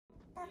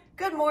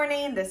Good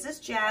morning, this is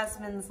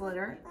Jasmine's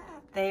litter.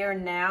 They are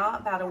now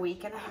about a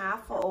week and a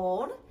half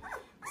old.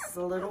 This is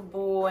a little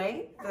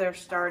boy. They're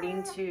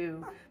starting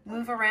to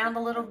move around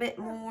a little bit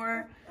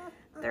more.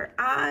 Their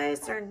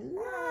eyes are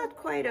not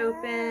quite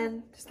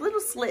open, just little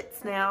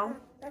slits now.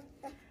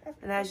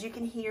 And as you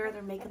can hear,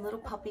 they're making little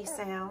puppy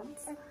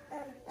sounds.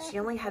 She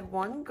only had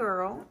one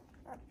girl.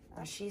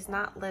 She's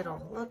not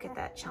little. Look at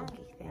that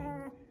chunky thing.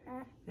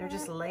 They're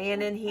just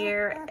laying in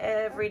here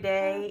every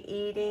day,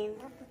 eating,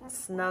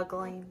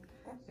 snuggling.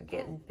 They're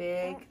getting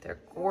big.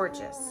 They're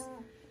gorgeous.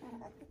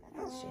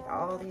 She had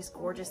all these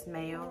gorgeous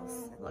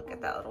males. Look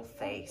at that little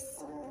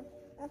face.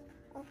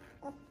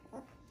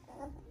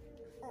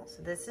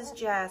 So this is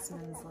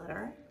Jasmine's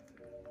litter.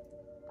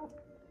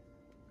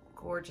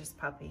 Gorgeous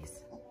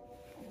puppies.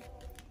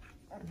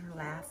 And her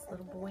last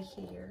little boy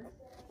here.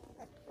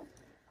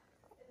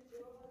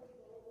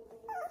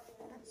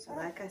 So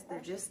like I said,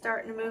 they're just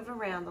starting to move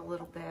around a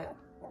little bit.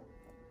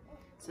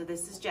 So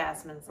this is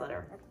Jasmine's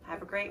litter.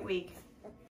 Have a great week.